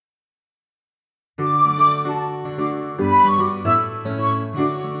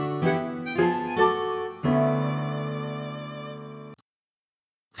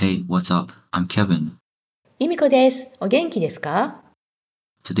Hey, what's up? I'm Kevin. 由美子です。お元気ですか？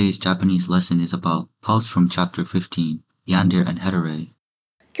 Today's Japanese lesson is about pouch from chapter 15, Yandere and Hetare.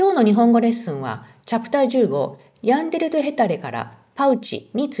 今日の日本語レッスンは、チャプター15、ヤンデレとヘタレからパウ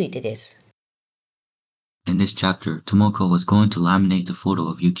チについてです。In this chapter, Tomoko was going to laminate the photo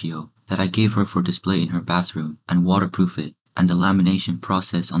of Yukio that I gave her for display in her bathroom and waterproof it, and the lamination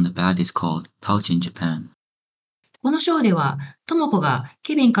process on the bag is called pouch in Japan. この章では、とも子が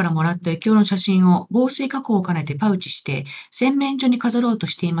ケビンからもらった幸男の写真を防水加工を兼ねてパウチして洗面所に飾ろうと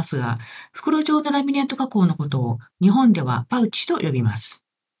していますが、袋状のラミネート加工のことを日本ではパウチと呼びます。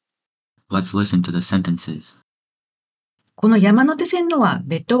Let's listen to the sentences. この山手線のは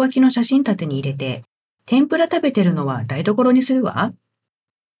ベッド脇の写真立てに入れて、天ぷら食べてるのは台所にするわ。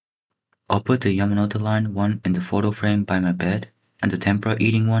I'll put the Yamanote line one in the photo frame by my bed, and the tempura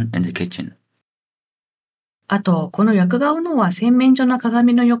eating one in the kitchen. あと、この薬顔のは洗面所の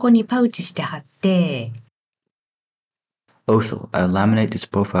鏡の横にパウチして貼って、Also, I'll laminate this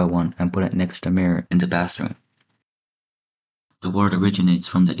profile one and put it next to the mirror in the bathroom. The word originates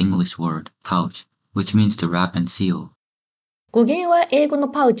from the English word pouch, which means to wrap and seal. 語源は英語の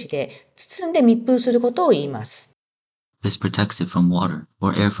パウチで包んで密封することを言います。This protects it from water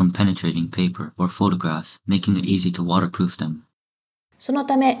or air from penetrating paper or photographs, making it easy to waterproof them. その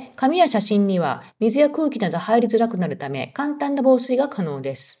ため、紙や写真には水や空気など入りづらくなるため、簡単な防水が可能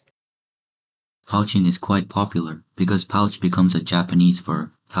です。Pouching is quite popular because pouch becomes a Japanese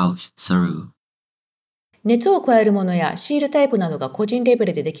verb, pouch, saru. 熱を加えるものやシールタイプなどが個人レベ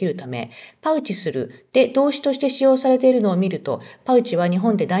ルでできるため、パウチするで動詞として使用されているのを見ると、パウチは日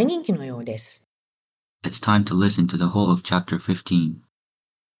本で大人気のようです。It's time to listen to the whole of chapter 15.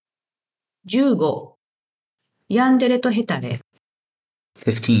 15. ヤンデレとヘタレ。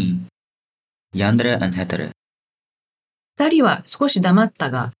15. Yandere and Hetare. 二人は少し黙っ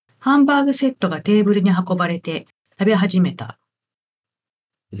たが、ハンバーグセットがテーブルに運ばれて食べ始めた。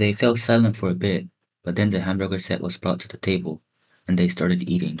They fell silent for a bit, but then the hamburger set was brought to the table, and they started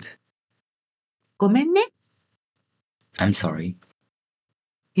eating. ごめんね。I'm sorry.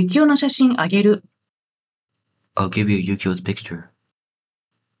 幸男の写真あげる。I'll give you Yukio's picture.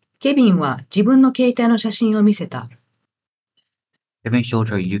 ケビンは自分の携帯の写真を見せた。Kevin showed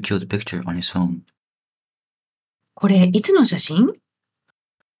her Yukio's picture on his phone. これいつの写真？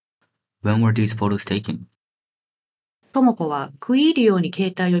 When were these photos taken? とも子は食い入るように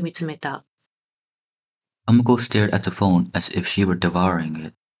携帯を見つめた。Tomoko stared at the phone as if she were devouring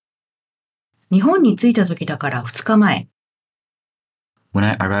it. 日本に着いた時だから2日前。When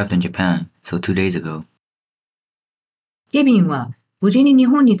I arrived in Japan, so 2 days ago, ケビンは無事に日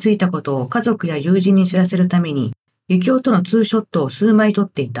本に着いたことを家族や友人に知らせるために、幸男とのツーショットを数枚撮っ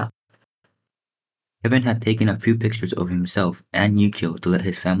ていた。Kevin had taken a few pictures of himself and Yukio to let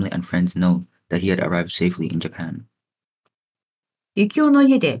his family and friends know that he had arrived safely in Japan. 幸男の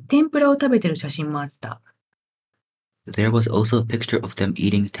家で天ぷらを食べてる写真もあった。There was also a picture of them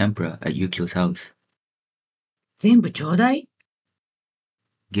eating tempura at Yukio's house. 全部ちょうだい。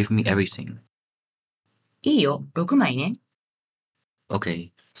Give me everything. いいよ、6枚ね。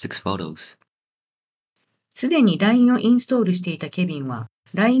Okay, 6 photos. すでに LINE をインストールしていたケビンは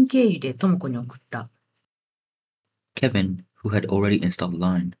LINE 経由でとも子に送った。Kevin, who had already installed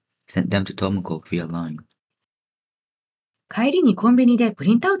Line, sent them to Tomoko via Line. 帰りにコンビニでプ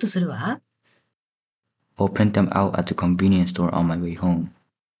リントアウトするわ。I'll print them out at the convenience store on my way home.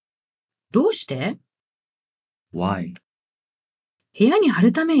 どうして？ Why? 部屋に貼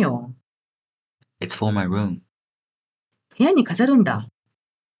るためよ。It's for my room. 部屋に飾るんだ。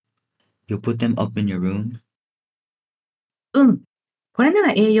You put them up in your room? うん。これな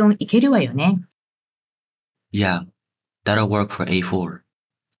ら A4 いけるわよね。Yeah, that'll work for A4.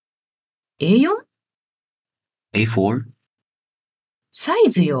 A4？ A4? サイ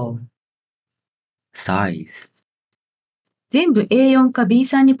ズよ。Size. 全部 A4 か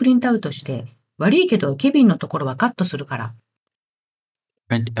B3 にプリントアウトして、悪いけどケビンのところはカットするから。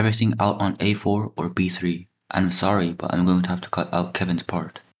Print everything out on A4 or B3. I'm sorry, but I'm going to have to cut out Kevin's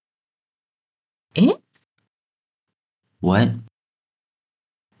part. え？ What?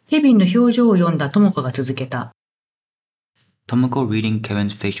 ケビンの表情を読んだとも子が続けた。Tomoko reading Kevin's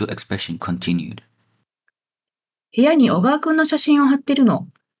facial expression continued. 部屋に小川くんの写真を貼ってるの。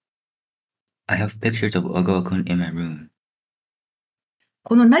I have pictures of Ogawa-kun in my room.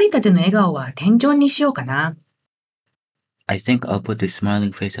 この成田での笑顔は天井にしようかな。I think I'll put this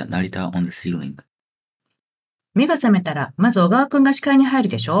smiling face at Narita on the ceiling. 目が覚めたら、まず小川くんが視界に入る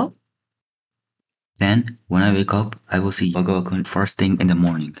でしょ？ Then, when I wake up, I will see Ogawa-kun first thing in the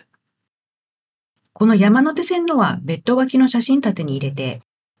morning. この山手線のはベッド脇の写真立てに入れて、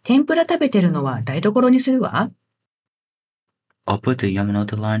天ぷら食べてるのは台所にするわ。I'll put the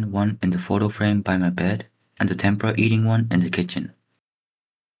Yamanote line one in the photo frame by my bed, and the tempura eating one in the kitchen.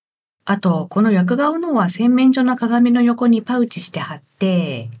 あと、この役顔のは洗面所の鏡の横にパウチして貼っ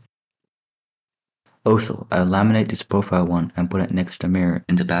て、Also, I'll laminate this profile one and put it next to the mirror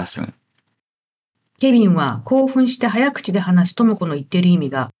in the bathroom. ケビンは興奮して早口で話す智子の言ってる意味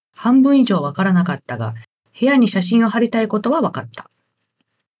が半分以上わからなかったが、部屋に写真を貼りたいことはわかった。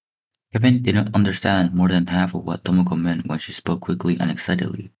Kevin didn't understand more than half of what Tomoko meant when she spoke quickly and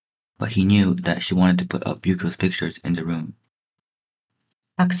excitedly, but he knew that she wanted to put up Yukio's pictures in the room.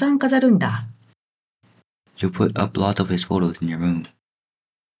 たくさん飾るんだ。You put up lots of his photos in your room.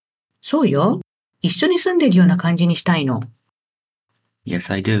 そうよ。一緒に住んでるような感じにしたいの。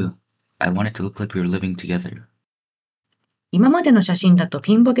Yes, I do. I want it to look like we were living together. 今までの写真だと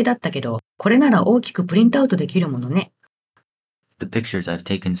ピンボケだったけど、これなら大きくプリントアウトできるものね。The pictures I've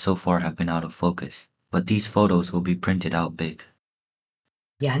taken so far have been out of focus, but these photos will be printed out big.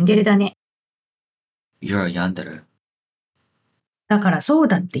 ヤンデレだね。You're a Yandere. だからそう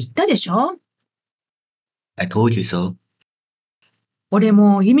だって言ったでしょ。 I told you so. 俺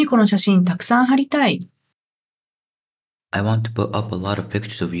もユミコの写真たくさん貼りたい。I want to put up a lot of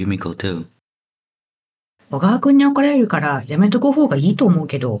pictures of Yumiko too. 小川くんに怒られるからやめとく方がいいと思う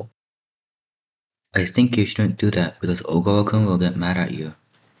けど。I think you shouldn't do that because Ogawa-kun will get mad at you.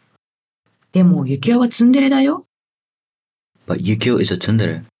 でもユキオはツンデレだよ。But Yukio is a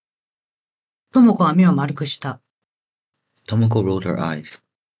tsundere. 智子は目を丸くした。Tomoko rolled her eyes.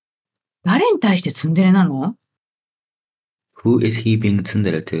 誰に対してツンデレなの？ Who is he being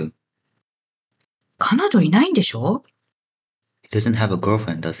tsundere to? 彼女いないんでしょ？ He doesn't have a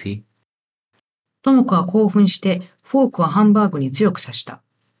girlfriend, does he? 智子は興奮してフォークをハンバーグに強く刺した。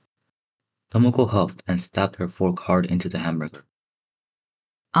Tomoko huffed and stabbed her fork hard into the hamburger.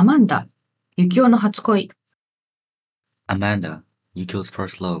 アマンダ、ユキオの初恋。Amanda, Yukio's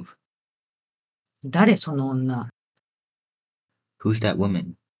first love. 誰その女。Who's that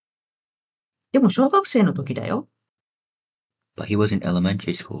woman? でも小学生の時だよ。But he was in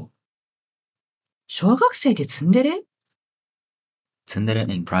elementary school. 小学生でツンデレ？ Tsundere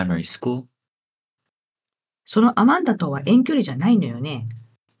in primary school? そのアマンダとは遠距離じゃないのよね。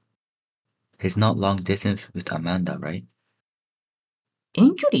He's not long distance with Amanda, right?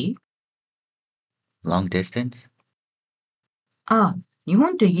 遠距離？ Long distance? ああ、日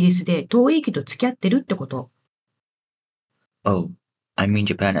本とイギリスで遠いけど付き合ってるってこと。Oh, I mean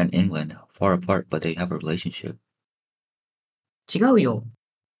Japan and England, far apart but they have a relationship. 違うよ。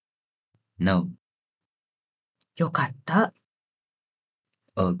No. よかった。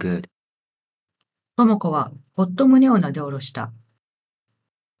Oh, good. 智子はほっと胸をなで下ろした。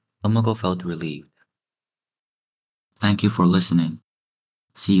Tomoko felt relieved. Thank you for listening.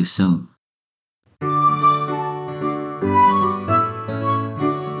 See you soon.